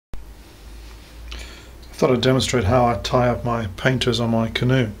thought I'd demonstrate how I tie up my painters on my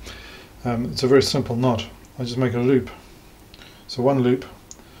canoe. It's a very simple knot. I just make a loop. So one loop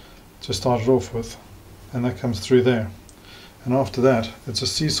to start it off with, and that comes through there. And after that, it's a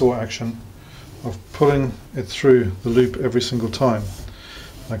seesaw action of pulling it through the loop every single time,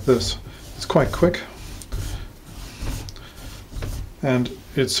 like this. It's quite quick, and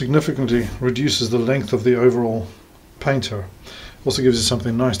it significantly reduces the length of the overall painter. Also gives you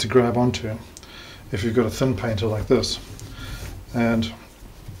something nice to grab onto if you've got a thin painter like this. And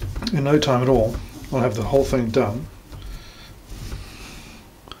in no time at all, I'll have the whole thing done.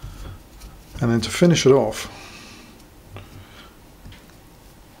 And then to finish it off,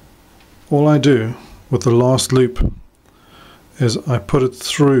 all I do with the last loop is I put it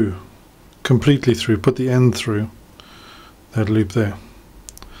through, completely through, put the end through that loop there.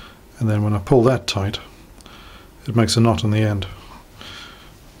 And then when I pull that tight, it makes a knot on the end.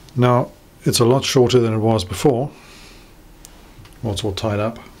 Now, it's a lot shorter than it was before. Well, it's all tied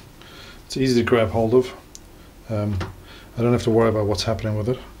up. It's easy to grab hold of. I don't have to worry about what's happening with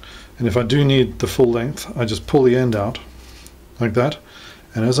it. And if I do need the full length, I just pull the end out like that,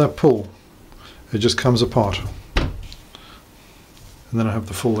 and as I pull, it just comes apart. And then I have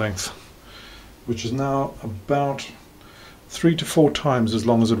the full length, which is now about 3 to 4 times as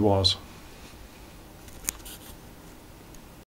long as it was.